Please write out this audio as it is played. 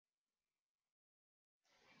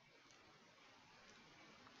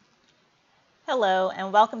Hello,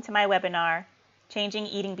 and welcome to my webinar, Changing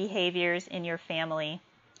Eating Behaviors in Your Family.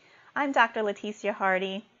 I'm Dr. Leticia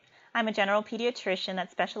Hardy. I'm a general pediatrician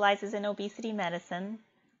that specializes in obesity medicine.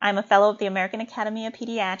 I'm a fellow of the American Academy of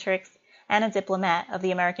Pediatrics and a diplomat of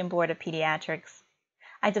the American Board of Pediatrics.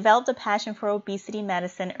 I developed a passion for obesity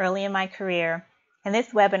medicine early in my career, and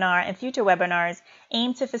this webinar and future webinars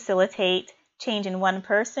aim to facilitate change in one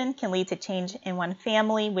person can lead to change in one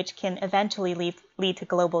family, which can eventually lead to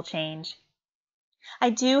global change.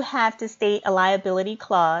 I do have to state a liability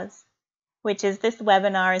clause, which is this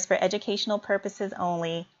webinar is for educational purposes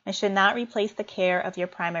only and should not replace the care of your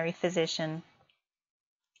primary physician.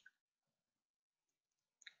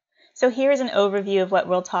 So here is an overview of what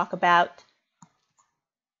we'll talk about.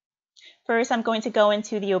 First, I'm going to go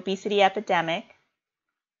into the obesity epidemic,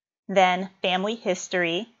 then family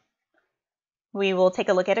history. We will take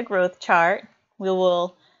a look at a growth chart. We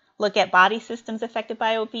will look at body systems affected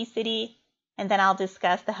by obesity, and then I'll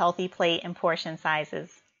discuss the healthy plate and portion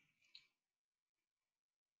sizes.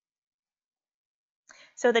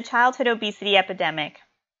 So the childhood obesity epidemic.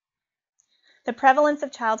 The prevalence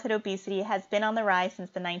of childhood obesity has been on the rise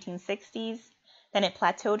since the 1960s, then it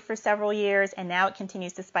plateaued for several years, and now it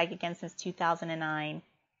continues to spike again since 2009.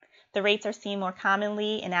 The rates are seen more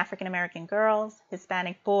commonly in African American girls,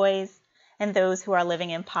 Hispanic boys, and those who are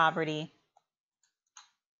living in poverty.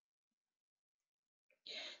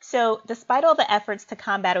 So, despite all the efforts to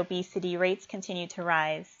combat obesity, rates continue to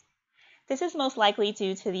rise. This is most likely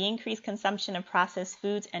due to the increased consumption of processed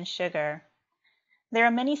foods and sugar. There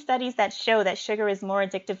are many studies that show that sugar is more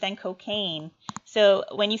addictive than cocaine. So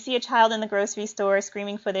when you see a child in the grocery store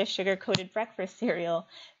screaming for their sugar-coated breakfast cereal,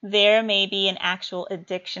 there may be an actual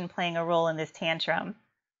addiction playing a role in this tantrum.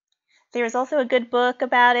 There is also a good book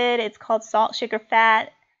about it. It's called Salt, Sugar,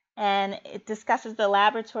 Fat, and it discusses the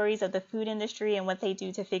laboratories of the food industry and what they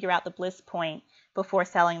do to figure out the bliss point before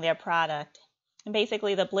selling their product. And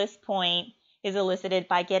basically, the bliss point is elicited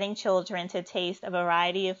by getting children to taste a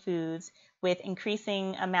variety of foods with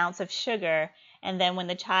increasing amounts of sugar, and then when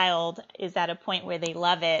the child is at a point where they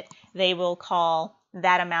love it, they will call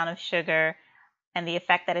that amount of sugar and the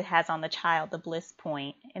effect that it has on the child the bliss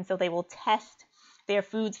point. And so they will test their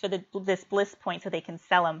foods for this bliss point so they can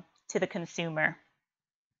sell them to the consumer.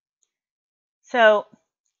 So,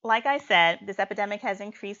 like I said, this epidemic has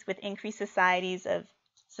increased with increased society's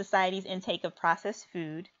intake of processed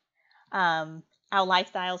food. Our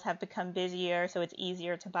lifestyles have become busier, so it's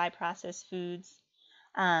easier to buy processed foods.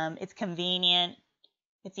 It's convenient.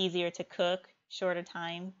 It's easier to cook, shorter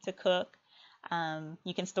time to cook.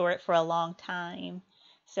 You can store it for a long time.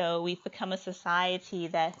 So we've become a society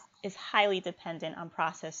that is highly dependent on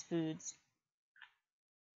processed foods.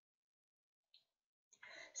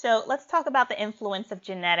 So let's talk about the influence of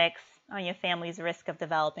genetics on your family's risk of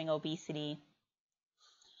developing obesity.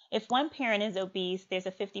 If one parent is obese, there's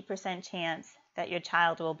a 50% chance that your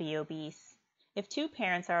child will be obese. If two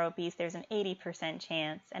parents are obese, there's an 80%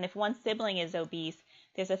 chance. And if one sibling is obese,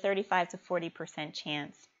 there's a 35 to 40%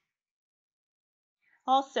 chance.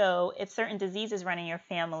 Also, if certain diseases run in your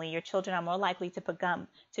family, your children are more likely to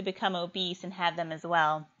become obese and have them as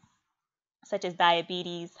well, such as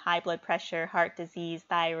diabetes, high blood pressure, heart disease,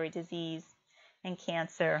 thyroid disease, and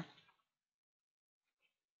cancer.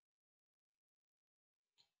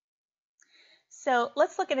 So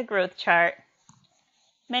let's look at a growth chart.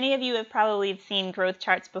 Many of you have probably seen growth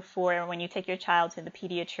charts before when you take your child to the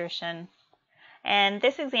pediatrician. And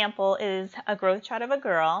this example is a growth chart of a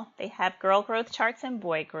girl. They have girl growth charts and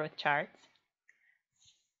boy growth charts.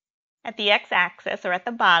 At the x-axis, or at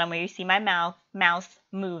the bottom where you see my mouse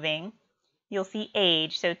moving, you'll see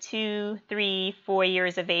age, so 2, 3, 4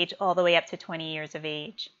 years of age, all the way up to 20 years of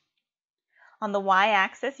age. On the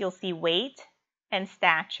y-axis, you'll see weight and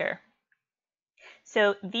stature.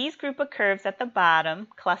 So these group of curves at the bottom,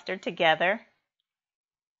 clustered together,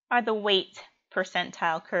 are the weight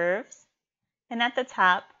percentile curves, and at the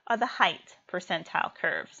top are the height percentile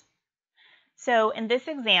curves. So in this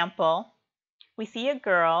example, we see a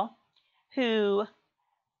girl who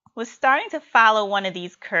was starting to follow one of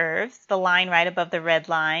these curves, the line right above the red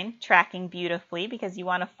line, tracking beautifully because you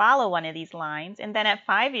want to follow one of these lines. And then at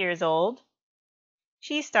 5 years old,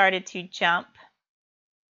 she started to jump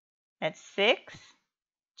at 6,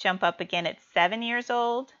 jump up again at 7 years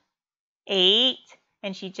old, 8,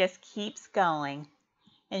 and she just keeps going.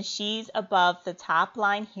 And she's above the top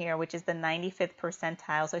line here, which is the 95th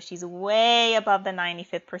percentile. So she's way above the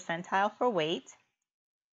 95th percentile for weight.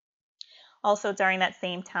 Also during that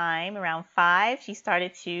same time, around 5, she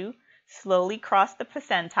started to slowly cross the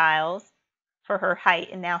percentiles for her height,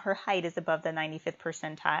 and now her height is above the 95th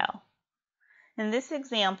percentile. In this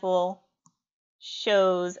example,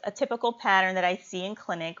 shows a typical pattern that I see in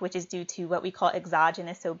clinic, which is due to what we call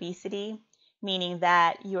exogenous obesity, meaning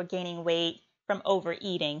that you're gaining weight from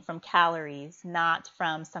overeating, from calories, not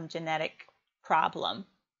from some genetic problem.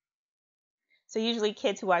 So usually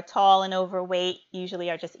kids who are tall and overweight usually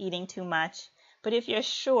are just eating too much. But if you're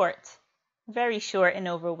short, very short and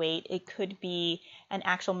overweight, it could be an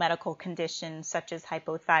actual medical condition such as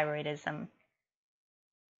hypothyroidism.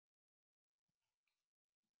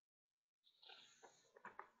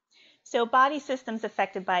 So body systems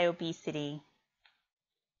affected by obesity.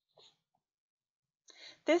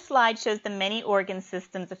 This slide shows the many organ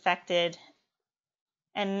systems affected,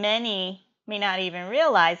 and many may not even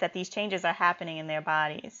realize that these changes are happening in their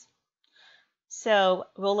bodies. So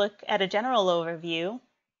we'll look at a general overview.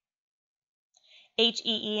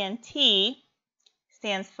 HEENT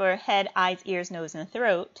stands for head, eyes, ears, nose, and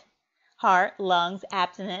throat, heart, lungs,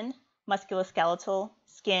 abdomen, musculoskeletal,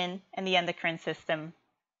 skin, and the endocrine system.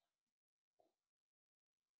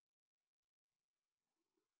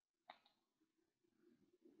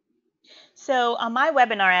 So on my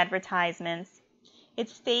webinar advertisements, it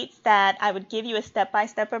states that I would give you a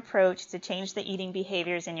step-by-step approach to change the eating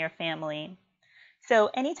behaviors in your family. So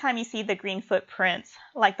anytime you see the green footprints,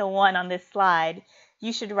 like the one on this slide,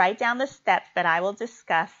 you should write down the steps that I will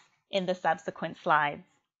discuss in the subsequent slides.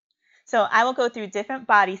 So I will go through different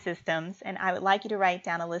body systems, and I would like you to write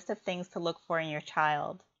down a list of things to look for in your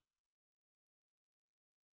child.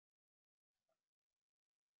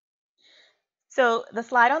 So the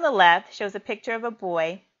slide on the left shows a picture of a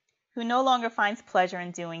boy who no longer finds pleasure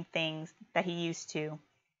in doing things that he used to.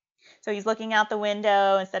 So he's looking out the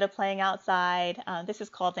window instead of playing outside. This is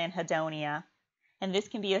called anhedonia, and this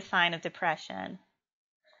can be a sign of depression.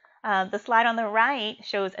 The slide on the right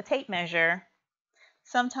shows a tape measure.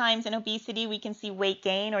 Sometimes in obesity, we can see weight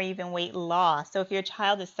gain or even weight loss. So if your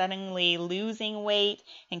child is suddenly losing weight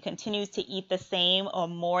and continues to eat the same or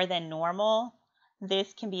more than normal,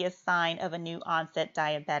 this can be a sign of a new onset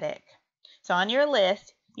diabetic. So on your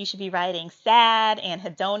list, you should be writing sad,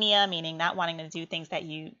 anhedonia, meaning not wanting to do things that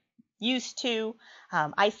you used to,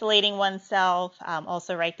 isolating oneself.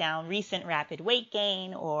 Also write down recent rapid weight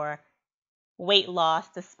gain or weight loss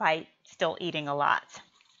despite still eating a lot.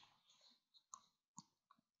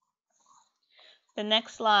 The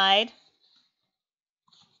next slide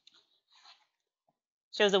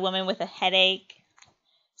shows a woman with a headache.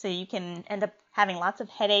 So you can end up having lots of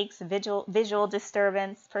headaches, visual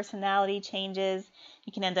disturbance, personality changes.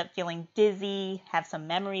 You can end up feeling dizzy, have some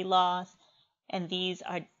memory loss, and these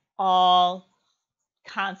are all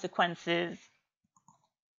consequences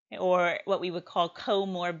or what we would call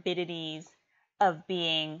comorbidities of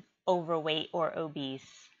being overweight or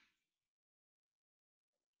obese.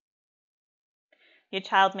 Your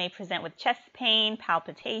child may present with chest pain,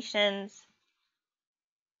 palpitations.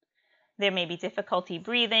 There may be difficulty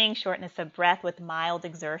breathing, shortness of breath with mild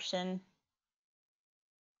exertion.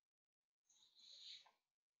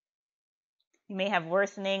 You may have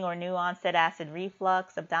worsening or new onset acid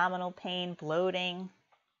reflux, abdominal pain, bloating.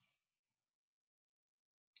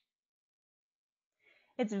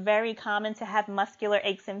 It's very common to have muscular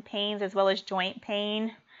aches and pains as well as joint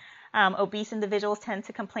pain. Obese individuals tend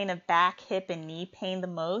to complain of back, hip, and knee pain the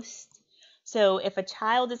most. So if a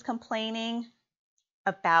child is complaining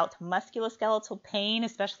about musculoskeletal pain,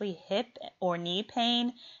 especially hip or knee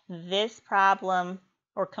pain, this problem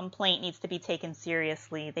or complaint needs to be taken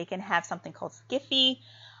seriously. They can have something called SCFE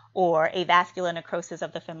or avascular necrosis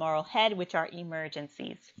of the femoral head, which are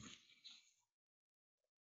emergencies.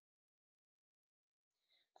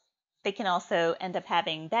 They can also end up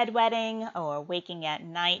having bedwetting or waking at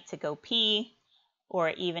night to go pee, or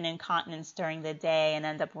even incontinence during the day and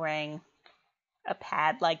end up wearing a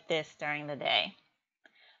pad like this during the day.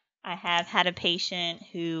 I have had a patient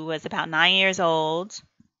who was about 9 years old,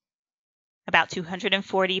 about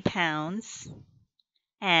 240 pounds,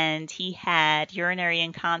 and he had urinary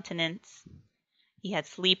incontinence. He had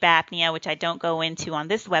sleep apnea, which I don't go into on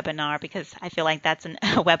this webinar because I feel like that's a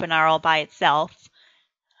webinar all by itself.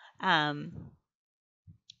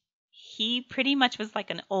 He pretty much was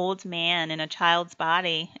like an old man in a child's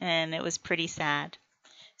body, and it was pretty sad.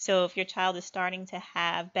 So if your child is starting to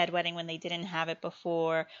have bedwetting when they didn't have it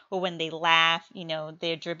before, or when they laugh,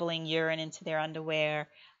 they're dribbling urine into their underwear,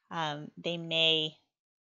 they may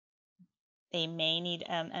need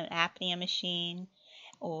an apnea machine,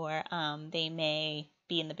 or they may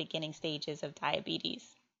be in the beginning stages of diabetes.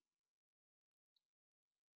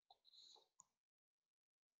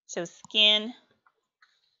 So skin.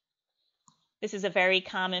 This is a very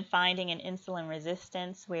common finding in insulin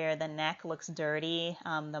resistance where the neck looks dirty.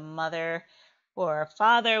 The mother Or a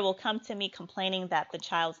father will come to me complaining that the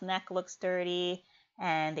child's neck looks dirty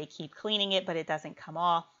and they keep cleaning it, but it doesn't come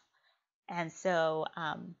off. And so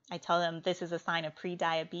I tell them this is a sign of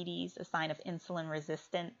prediabetes, a sign of insulin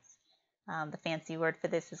resistance. The fancy word for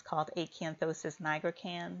this is called acanthosis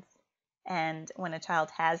nigricans. And when a child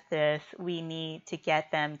has this, we need to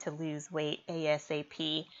get them to lose weight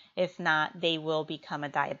ASAP. If not, they will become a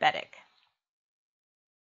diabetic.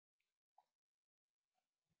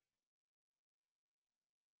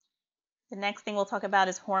 The next thing we'll talk about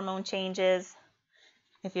is hormone changes.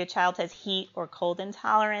 If your child has heat or cold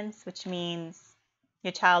intolerance, which means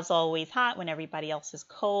your child's always hot when everybody else is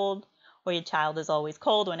cold, or your child is always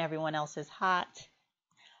cold when everyone else is hot.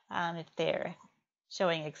 If they're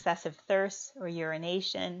showing excessive thirst or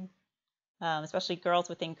urination, especially girls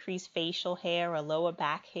with increased facial hair or lower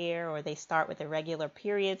back hair, or they start with irregular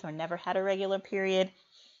periods or never had a regular period,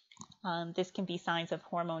 this can be signs of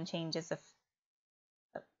hormone changes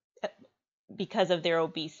because of their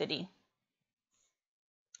obesity.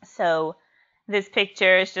 So this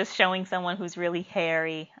picture is just showing someone who's really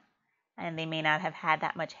hairy, and they may not have had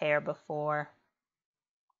that much hair before.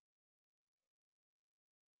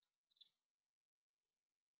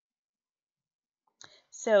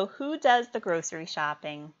 So who does the grocery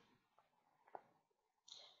shopping?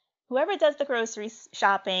 Whoever does the grocery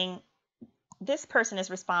shopping, this person is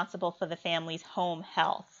responsible for the family's home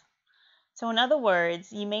health. So in other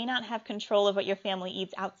words, you may not have control of what your family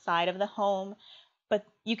eats outside of the home, but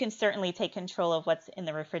you can certainly take control of what's in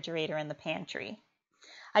the refrigerator and the pantry.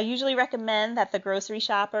 I usually recommend that the grocery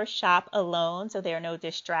shopper shop alone so there are no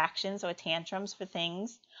distractions or tantrums for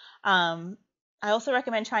things. I also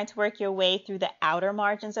recommend trying to work your way through the outer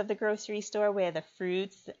margins of the grocery store where the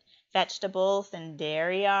fruits, vegetables, and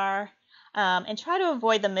dairy are, and try to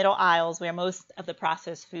avoid the middle aisles where most of the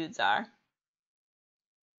processed foods are.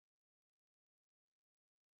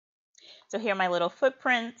 So here are my little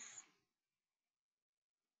footprints.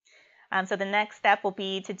 So the next step will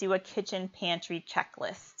be to do a kitchen pantry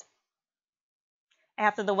checklist.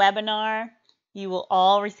 After the webinar, you will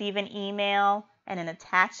all receive an email and an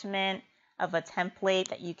attachment of a template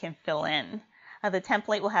that you can fill in. The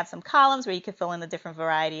template will have some columns where you can fill in the different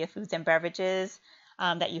variety of foods and beverages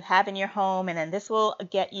that you have in your home, and then this will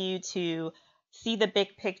get you to see the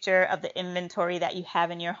big picture of the inventory that you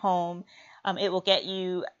have in your home. It will get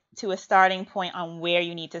you to a starting point on where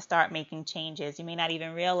you need to start making changes. You may not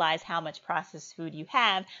even realize how much processed food you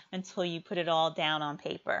have until you put it all down on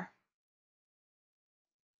paper.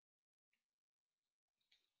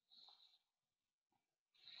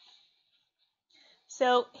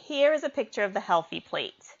 So here is a picture of the healthy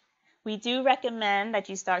plate. We do recommend that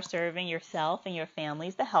you start serving yourself and your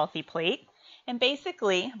families the healthy plate. And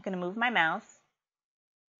basically, I'm going to move my mouse.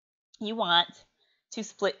 You want to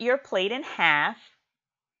split your plate in half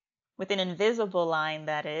with an invisible line,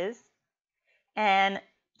 that is. And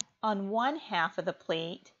on one half of the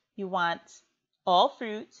plate, you want all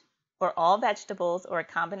fruit or all vegetables or a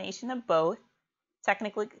combination of both.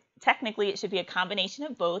 Technically, it should be a combination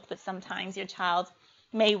of both, but sometimes your child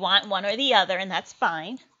may want one or the other, and that's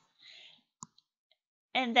fine.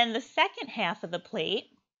 And then the second half of the plate,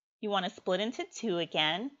 you want to split into two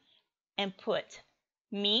again and put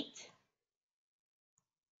meat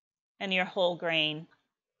and your whole grain.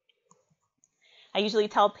 I usually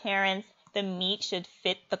tell parents the meat should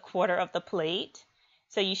fit the quarter of the plate.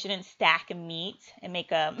 So you shouldn't stack a meat and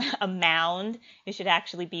make a mound. It should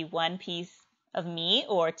actually be one piece of meat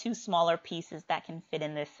or two smaller pieces that can fit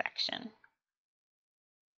in this section.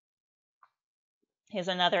 Here's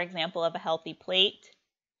another example of a healthy plate.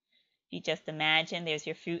 You just imagine there's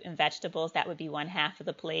your fruit and vegetables. That would be one half of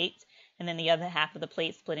the plate. And then the other half of the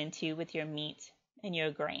plate split in two with your meat and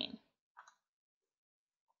your grain.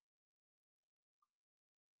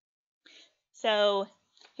 So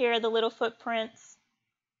here are the little footprints.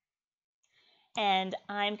 And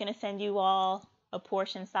I'm going to send you all a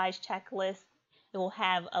portion size checklist. It will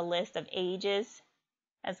have a list of ages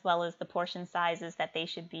as well as the portion sizes that they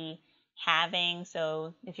should be having.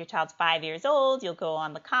 So if your child's 5 years old, you'll go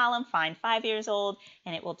on the column, find 5 years old,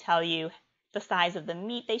 and it will tell you the size of the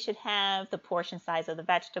meat they should have, the portion size of the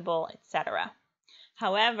vegetable, etc.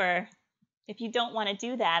 However, if you don't want to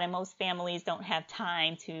do that, and most families don't have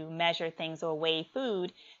time to measure things or weigh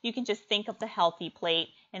food, you can just think of the healthy plate,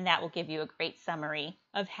 and that will give you a great summary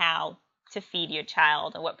of how to feed your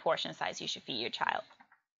child or what portion size you should feed your child.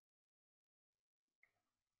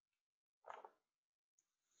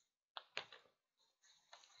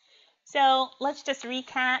 So let's just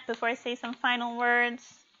recap before I say some final words.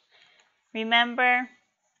 Remember,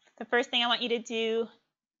 the first thing I want you to do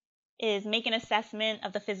is make an assessment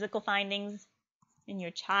of the physical findings in your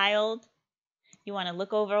child. You want to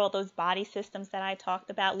look over all those body systems that I talked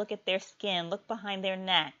about. Look at their skin. Look behind their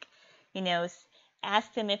neck.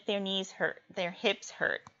 Ask them if their knees hurt, their hips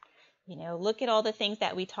hurt. Look at all the things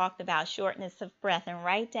that we talked about, shortness of breath, and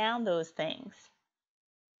write down those things.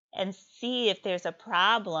 And see if there's a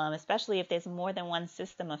problem, especially if there's more than one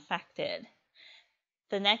system affected.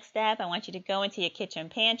 The next step, I want you to go into your kitchen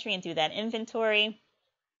pantry and do that inventory.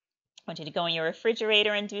 I want you to go in your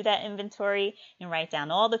refrigerator and do that inventory and write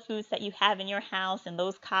down all the foods that you have in your house in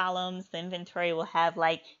those columns. The inventory will have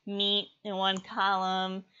like meat in one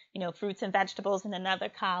column, fruits and vegetables in another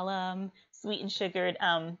column,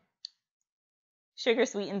 sugar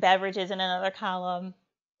sweetened beverages in another column.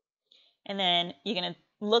 And then you're going to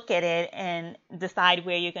look at it and decide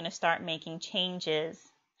where you're going to start making changes.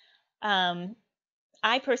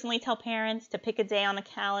 I personally tell parents to pick a day on the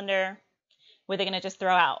calendar where they're going to just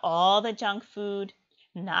throw out all the junk food,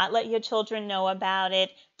 not let your children know about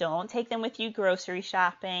it. Don't take them with you grocery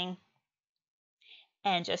shopping.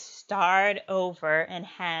 And just start over and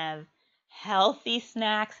have healthy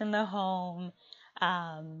snacks in the home.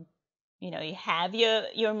 You have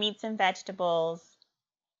your meats and vegetables.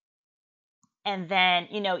 And then,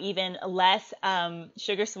 even less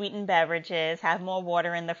sugar-sweetened beverages, have more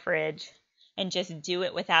water in the fridge, and just do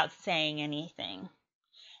it without saying anything.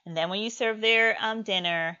 And then when you serve their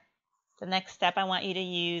dinner, the next step I want you to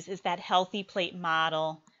use is that healthy plate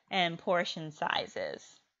model and portion sizes.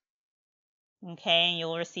 Okay, and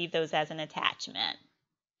you'll receive those as an attachment.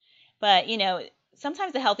 But,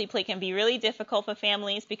 sometimes the healthy plate can be really difficult for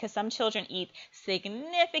families because some children eat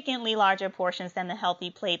significantly larger portions than the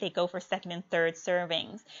healthy plate. They go for second and third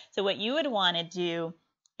servings. So what you would want to do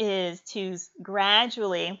is to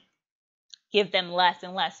gradually give them less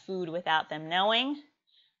and less food without them knowing.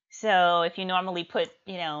 So if you normally put,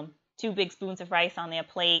 2 big spoons of rice on their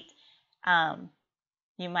plate,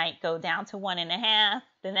 you might go down to 1.5.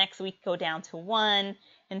 The next week go down to 1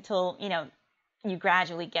 until, you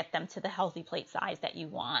gradually get them to the healthy plate size that you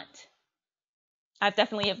want. I've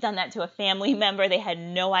definitely have done that to a family member. They had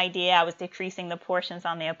no idea I was decreasing the portions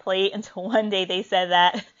on their plate until one day they said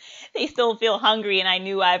that they still feel hungry, and I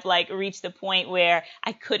knew I've reached the point where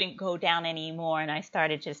I couldn't go down anymore, and I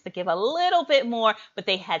started just to give a little bit more, but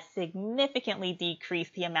they had significantly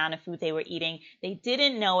decreased the amount of food they were eating. They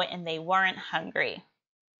didn't know it, and they weren't hungry.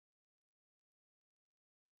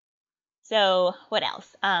 So what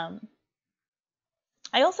else?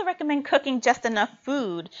 I also recommend cooking just enough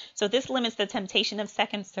food. So this limits the temptation of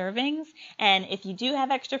second servings. And if you do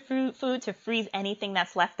have extra food, to freeze anything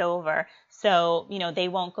that's left over. So, they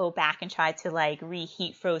won't go back and try to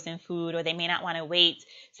reheat frozen food, or they may not want to wait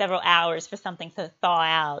several hours for something to thaw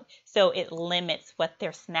out. So it limits what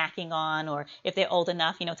they're snacking on, or if they're old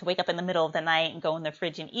enough, to wake up in the middle of the night and go in the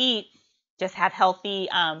fridge and eat, just have healthy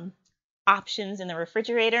options in the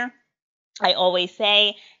refrigerator. I always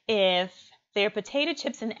say if there are potato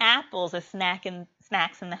chips and apples as snacks in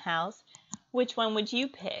the house, which one would you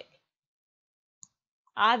pick?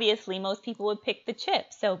 Obviously, most people would pick the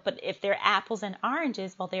chips. But if they're apples and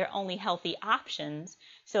oranges, well, they're only healthy options.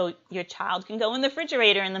 So your child can go in the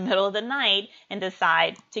refrigerator in the middle of the night and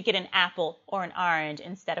decide to get an apple or an orange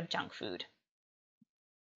instead of junk food.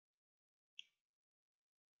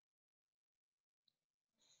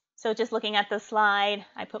 So just looking at the slide,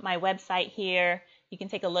 I put my website here. You can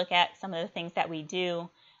take a look at some of the things that we do.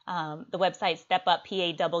 The website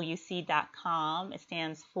stepuppawc.com. It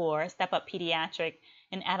stands for Step Up Pediatric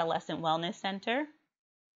and Adolescent Wellness Center.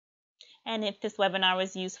 And if this webinar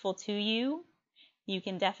was useful to you, you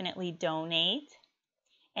can definitely donate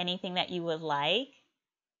anything that you would like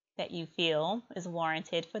that you feel is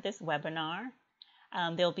warranted for this webinar.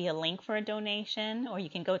 There'll be a link for a donation, or you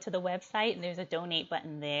can go to the website and there's a donate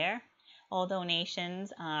button there. All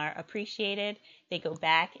donations are appreciated. They go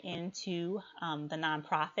back into the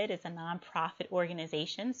nonprofit. It's a nonprofit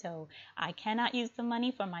organization, so I cannot use the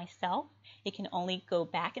money for myself. It can only go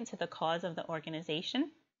back into the cause of the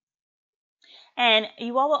organization. And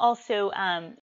you all will also